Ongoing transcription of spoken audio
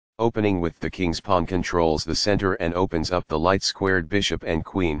Opening with the king's pawn controls the center and opens up the light-squared bishop and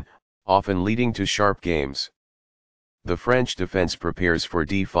queen, often leading to sharp games. The French defense prepares for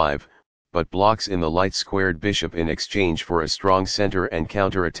d5, but blocks in the light-squared bishop in exchange for a strong center and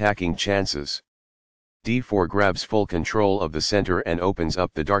counter-attacking chances. d4 grabs full control of the center and opens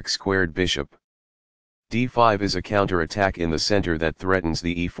up the dark-squared bishop. d5 is a counter-attack in the center that threatens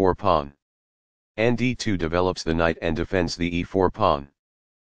the e4 pawn. And d2 develops the knight and defends the e4 pawn.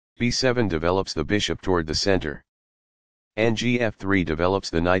 b7 develops the bishop toward the center. Ngf3 develops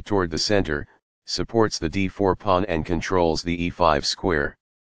the knight toward the center, supports the d4 pawn and controls the e5 square.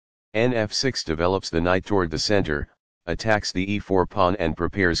 Nf6 develops the knight toward the center, attacks the e4 pawn and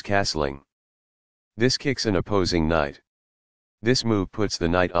prepares castling. This kicks an opposing knight. This move puts the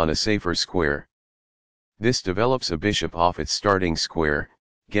knight on a safer square. This develops a bishop off its starting square,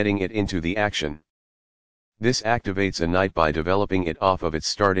 getting it into the action. This activates a knight by developing it off of its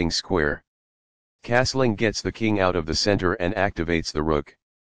starting square. Castling gets the king out of the center and activates the rook.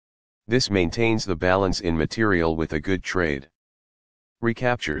 This maintains the balance in material with a good trade.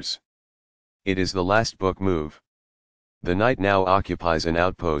 Recaptures. It is the last book move. The knight now occupies an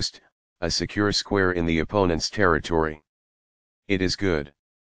outpost, a secure square in the opponent's territory. It is good.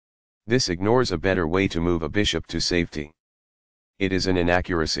 This ignores a better way to move a bishop to safety. It is an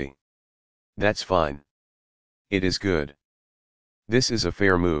inaccuracy. That's fine. It is good. This is a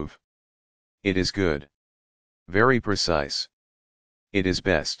fair move. It is good. Very precise. It is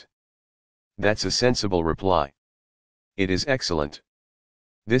best. That's a sensible reply. It is excellent.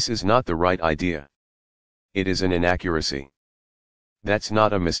 This is not the right idea. It is an inaccuracy. That's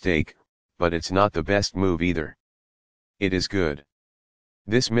not a mistake, but it's not the best move either. It is good.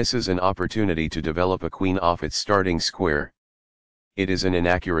 This misses an opportunity to develop a queen off its starting square. It is an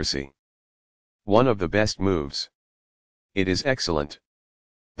inaccuracy. One of the best moves. It is excellent.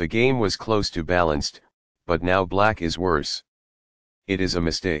 The game was close to balanced, but now black is worse. It is a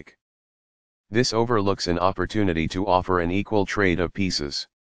mistake. This overlooks an opportunity to offer an equal trade of pieces.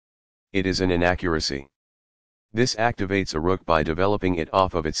 It is an inaccuracy. This activates a rook by developing it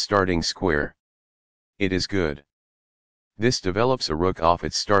off of its starting square. It is good. This develops a rook off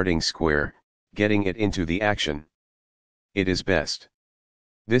its starting square, getting it into the action. It is best.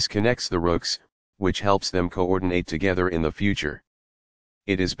 This connects the rooks, which helps them coordinate together in the future.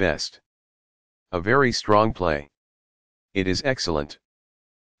 It is best. A very strong play. It is excellent.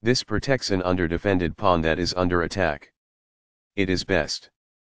 This protects an underdefended pawn that is under attack. It is best.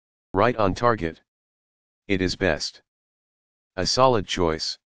 Right on target. It is best. A solid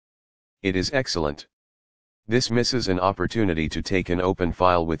choice. It is excellent. This misses an opportunity to take an open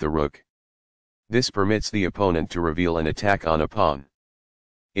file with the rook. This permits the opponent to reveal an attack on a pawn.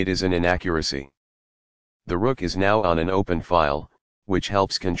 It is an inaccuracy. The rook is now on an open file, which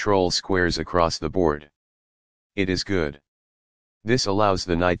helps control squares across the board. It is good. This allows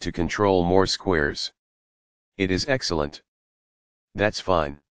the knight to control more squares. It is excellent. That's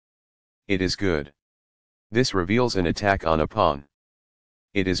fine. It is good. This reveals an attack on a pawn.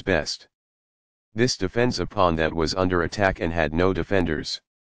 It is best. This defends a pawn that was under attack and had no defenders.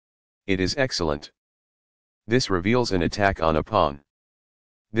 It is excellent. This reveals an attack on a pawn.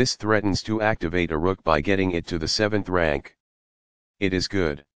 This threatens to activate a rook by getting it to the 7th rank. It is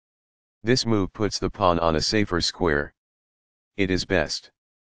good. This move puts the pawn on a safer square. It is best.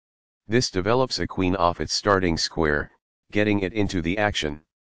 This develops a queen off its starting square, getting it into the action.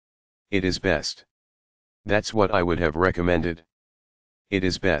 It is best. That's what I would have recommended. It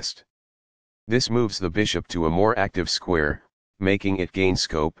is best. This moves the bishop to a more active square, making it gain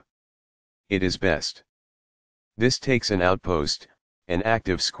scope. It is best. This takes an outpost, an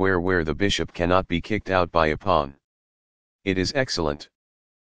active square where the bishop cannot be kicked out by a pawn. It is excellent.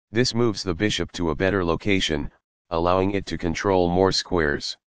 This moves the bishop to a better location, allowing it to control more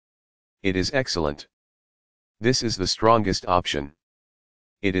squares. It is excellent. This is the strongest option.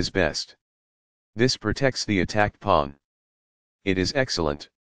 It is best. This protects the attacked pawn. It is excellent.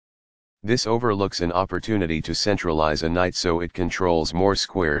 This overlooks an opportunity to centralize a knight so it controls more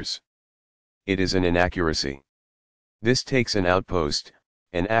squares. It is an inaccuracy. This takes an outpost,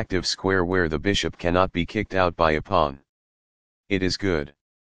 an active square where the bishop cannot be kicked out by a pawn. It is good.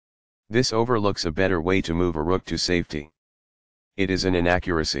 This overlooks a better way to move a rook to safety. It is an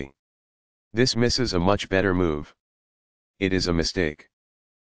inaccuracy. This misses a much better move. It is a mistake.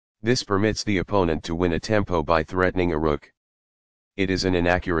 This permits the opponent to win a tempo by threatening a rook. It is an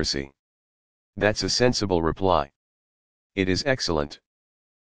inaccuracy. That's a sensible reply. It is excellent.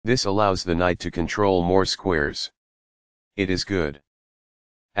 This allows the knight to control more squares. It is good.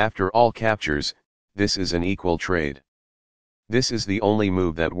 After all captures, this is an equal trade. This is the only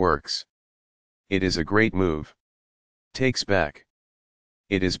move that works. It is a great move. Takes back.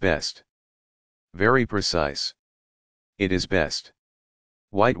 It is best. Very precise. It is best.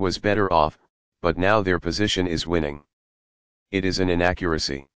 White was better off, but now their position is winning. It is an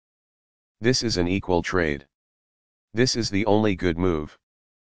inaccuracy. This is an equal trade. This is the only good move.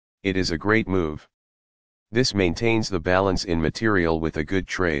 It is a great move. This maintains the balance in material with a good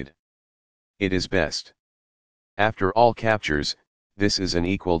trade. It is best. After all captures, this is an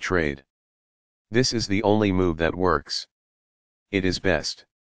equal trade. This is the only move that works. It is best.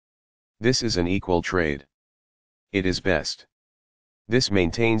 This is an equal trade. It is best. This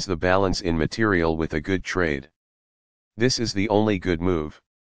maintains the balance in material with a good trade. This is the only good move.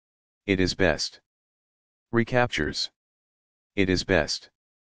 It is best. Recaptures. It is best.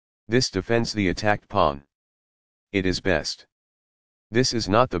 This defends the attacked pawn. It is best. This is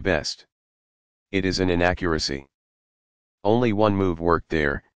not the best. It is an inaccuracy. Only one move worked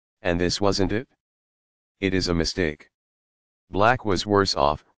there, and this wasn't it? It is a mistake. Black was worse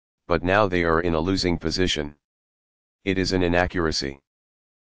off, but now they are in a losing position. It is an inaccuracy.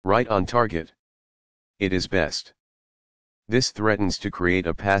 Right on target. It is best. This threatens to create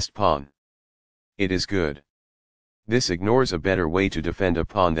a passed pawn. It is good. This ignores a better way to defend a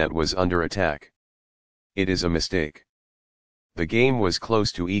pawn that was under attack. It is a mistake. The game was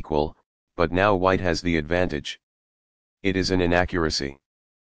close to equal, but now White has the advantage. It is an inaccuracy.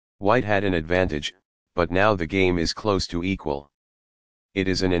 White had an advantage, but now the game is close to equal. It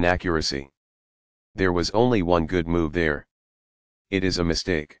is an inaccuracy. There was only one good move there. It is a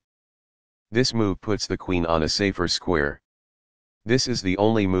mistake. This move puts the queen on a safer square. This is the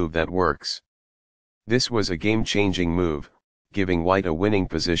only move that works. This was a game-changing move, giving White a winning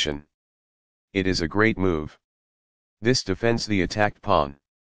position. It is a great move. This defends the attacked pawn.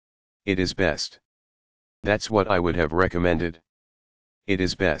 It is best. That's what I would have recommended. It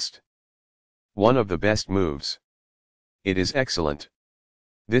is best. One of the best moves. It is excellent.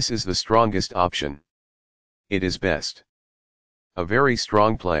 This is the strongest option. It is best. A very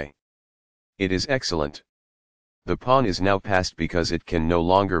strong play. It is excellent. The pawn is now passed because it can no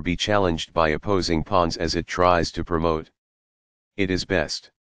longer be challenged by opposing pawns as it tries to promote. It is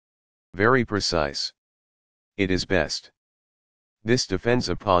best. Very precise. It is best. This defends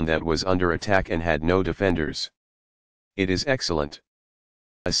a pawn that was under attack and had no defenders. It is excellent.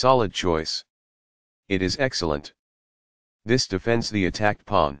 A solid choice. It is excellent. This defends the attacked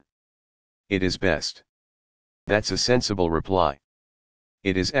pawn. It is best. That's a sensible reply.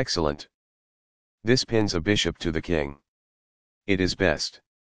 It is excellent. This pins a bishop to the king. It is best.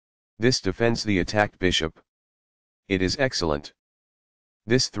 This defends the attacked bishop. It is excellent.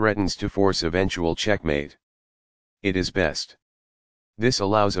 This threatens to force eventual checkmate. It is best. This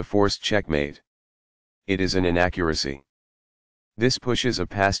allows a forced checkmate. It is an inaccuracy. This pushes a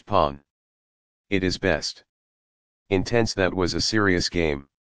passed pawn. It is best. Intense. That was a serious game.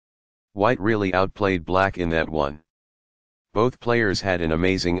 White really outplayed Black in that one. Both players had an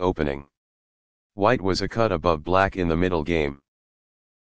amazing opening. White was a cut above Black in the middle game.